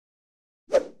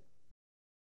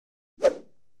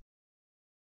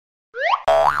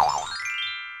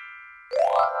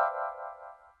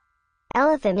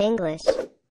all of them English.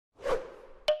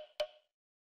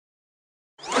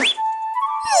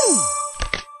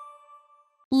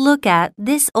 Look at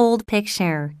this old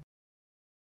picture.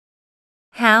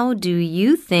 How do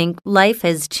you think life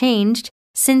has changed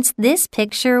since this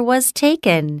picture was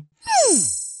taken?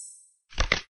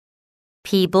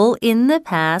 People in the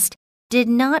past did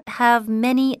not have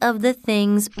many of the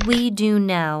things we do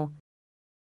now.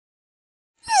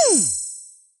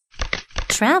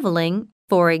 Traveling,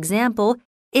 for example,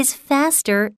 is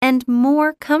faster and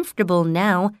more comfortable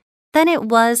now than it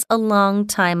was a long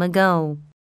time ago.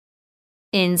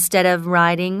 Instead of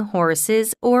riding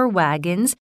horses or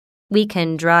wagons, we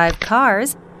can drive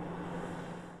cars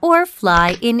or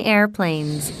fly in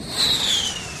airplanes.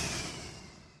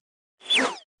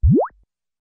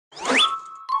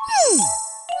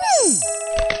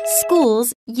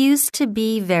 Schools used to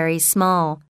be very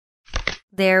small.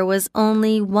 There was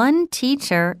only one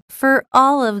teacher for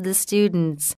all of the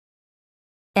students.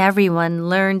 Everyone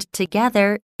learned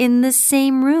together in the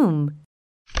same room.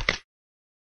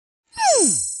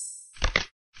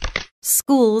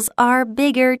 Schools are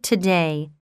bigger today.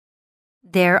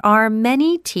 There are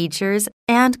many teachers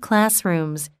and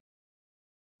classrooms.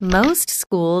 Most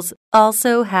schools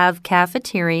also have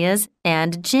cafeterias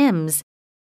and gyms.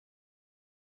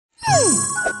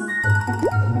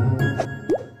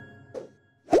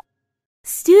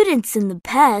 Students in the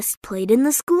past played in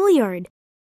the schoolyard.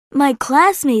 My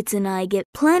classmates and I get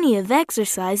plenty of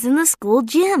exercise in the school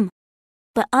gym,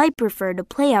 but I prefer to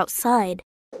play outside.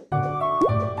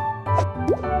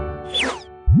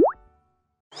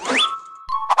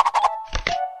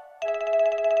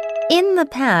 In the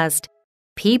past,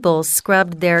 people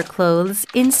scrubbed their clothes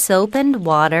in soap and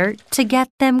water to get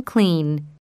them clean.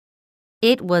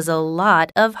 It was a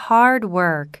lot of hard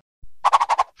work.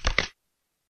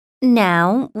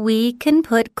 Now we can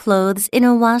put clothes in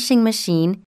a washing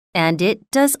machine and it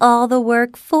does all the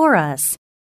work for us.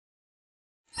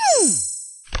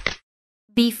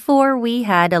 Before we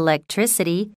had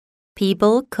electricity,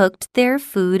 people cooked their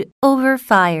food over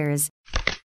fires.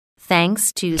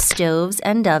 Thanks to stoves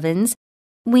and ovens,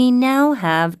 we now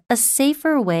have a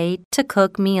safer way to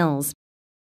cook meals.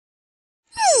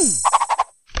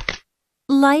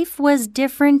 Life was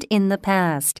different in the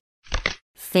past.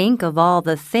 Think of all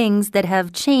the things that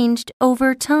have changed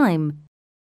over time.